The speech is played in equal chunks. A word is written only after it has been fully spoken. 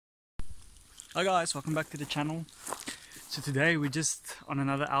Hi guys, welcome back to the channel. So today we're just on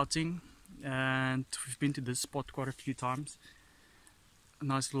another outing and we've been to this spot quite a few times. A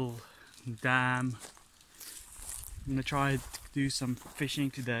nice little dam. I'm gonna try to do some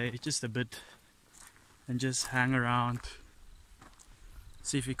fishing today, just a bit, and just hang around,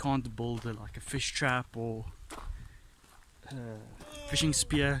 see if we can't build like a fish trap or a fishing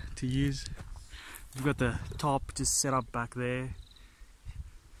spear to use. We've got the top just set up back there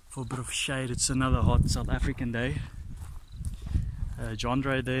for a bit of shade. It's another hot South African day.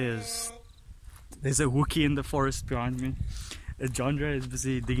 Jandre there's a Wookiee in the forest behind me. Jandre is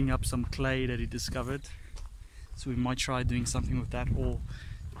busy digging up some clay that he discovered, so we might try doing something with that or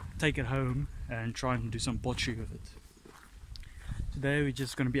take it home and try and do some pottery with it. Today we're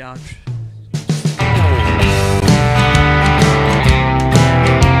just going to be out.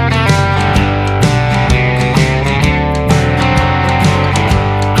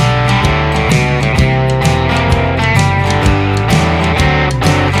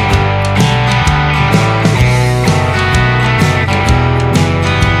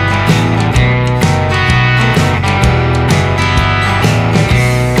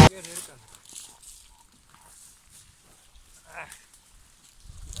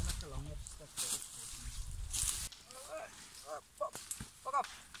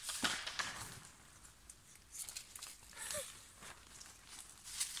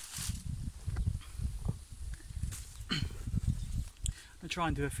 I'll try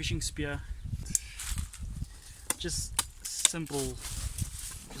and do a fishing spear. Just simple.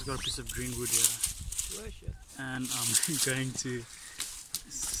 Just got a piece of green wood here, and I'm going to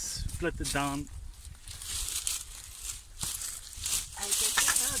split it down.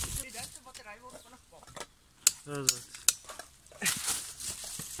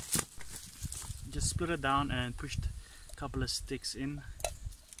 Just split it down and pushed a couple of sticks in.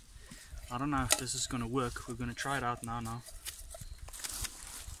 I don't know if this is gonna work. We're gonna try it out now.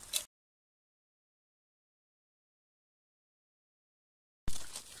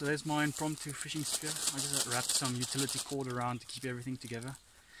 So there's my impromptu fishing spear. I just wrapped some utility cord around to keep everything together.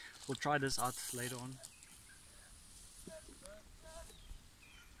 We'll try this out later on.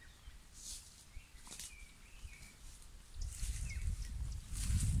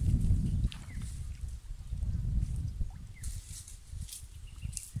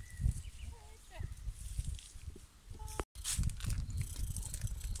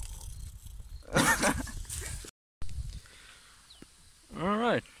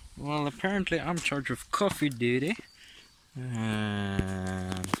 Alright, well apparently I'm in charge of coffee duty,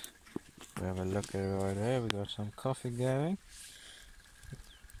 and we have a look at it right there. We got some coffee going.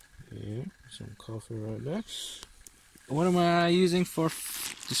 Yeah, some coffee right there. What am I using to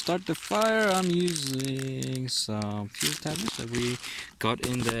start the fire? I'm using some fuel tablets that we got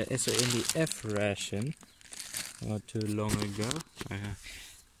in the SANDF ration not too long ago.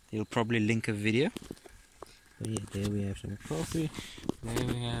 You'll probably link a video. But yeah, there we have some coffee. There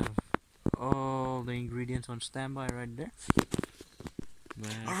we have all the ingredients on standby right there.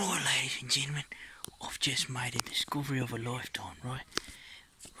 Alright, ladies and gentlemen, I've just made a discovery of a lifetime, right?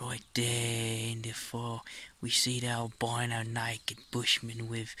 Right there in the far, we see the albino naked bushman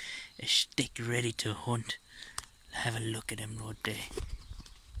with a stick ready to hunt. Have a look at him right there.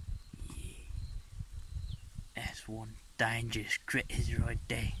 Yeah. That's one dangerous critter right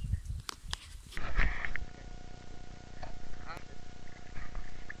there.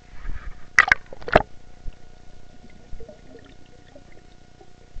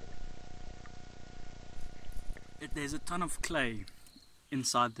 There's a ton of clay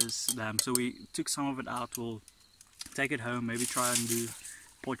inside this dam, so we took some of it out. We'll take it home, maybe try and do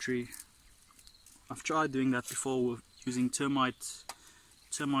pottery. I've tried doing that before with using termite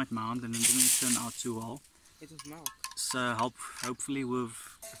mound, and it didn't turn out too well. It was milk. So hopefully with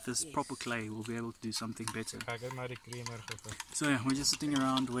this proper clay we'll be able to do something better. So yeah, we're just sitting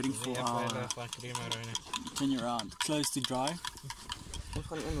around waiting for our turn around clothes to dry. Ons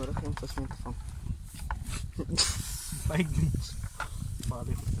gaan nie nodig om vis mee te vang.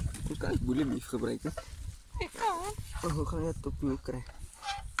 Ons kan ek boeliebeef gebruik, hè? Hoe gaan jy dit op jou kry?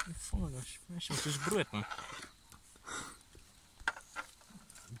 Het is brood, man.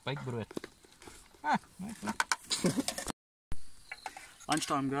 Bijkbrood.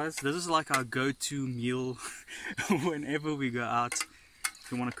 Lunchtime, guys. This is like our go-to meal whenever we go out.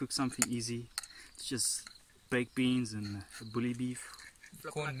 If we want to cook something easy, it's just baked beans and bully beef.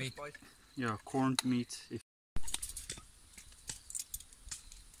 Corned meat. Yeah, corned meat.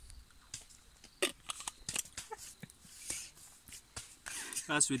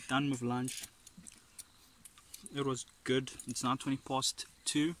 Guys, we're done with lunch. It was good. It's now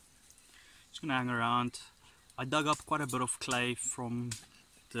 2:20. Just gonna hang around. I dug up quite a bit of clay from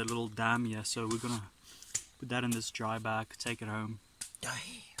the little dam here, so we're gonna put that in this dry bag, take it home.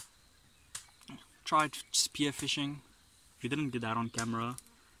 Tried spear fishing. We didn't get that on camera,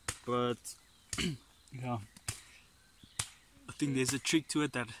 but yeah, I think there's a trick to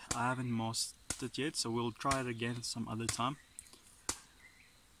it that I haven't mastered yet, so we'll try it again some other time.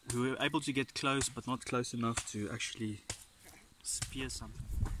 We were able to get close, but not close enough to actually spear something.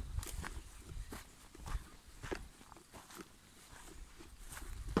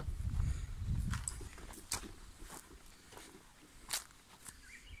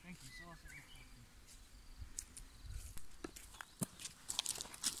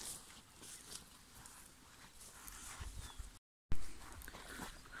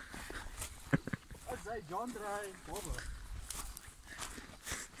 John Dry, Bobber.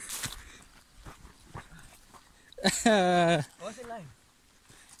 Wat is die lijn?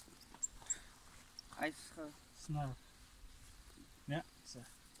 Hij is Snel. Ja, zo.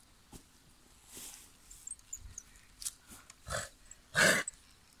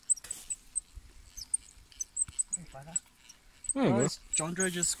 Guys, John Dry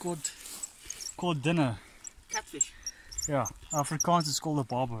just caught dinner. catfish. Yeah, Afrikaans is called a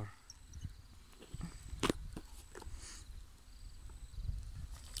bobber.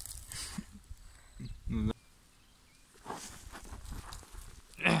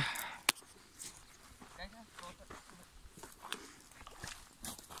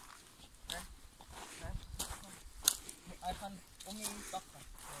 Hij gaat om je pakken.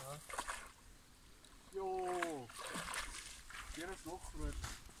 Yo, hier is nog groot.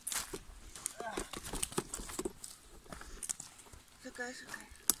 Kijk.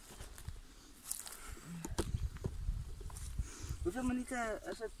 Hoeveel minuten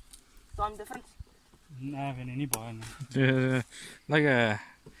is het time difference? Nee, we niet baie. Like a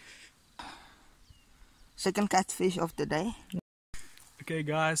Second catfish of the day. Okay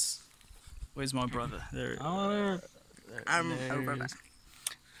guys, where's my brother? There. Our he brother. is.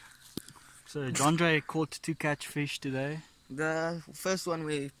 So John Dray caught 2 catfish today The first one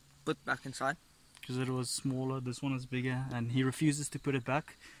we put back inside. because it was smaller. This one is bigger, and he refuses to put it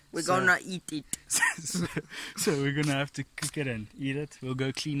back. We're So- gonna eat it. so we're gonna have to cook it and eat it. We'll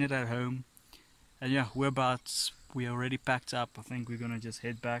go clean it at home, and yeah, we're already packed up. I think we're gonna just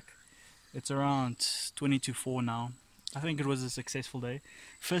head back. It's around 20 to 4 now. I think it was a successful day.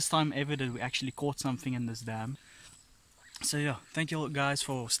 First time ever that we actually caught something in this dam. So yeah, thank you all guys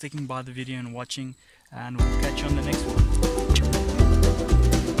for sticking by the video and watching, and we'll catch you on the next one.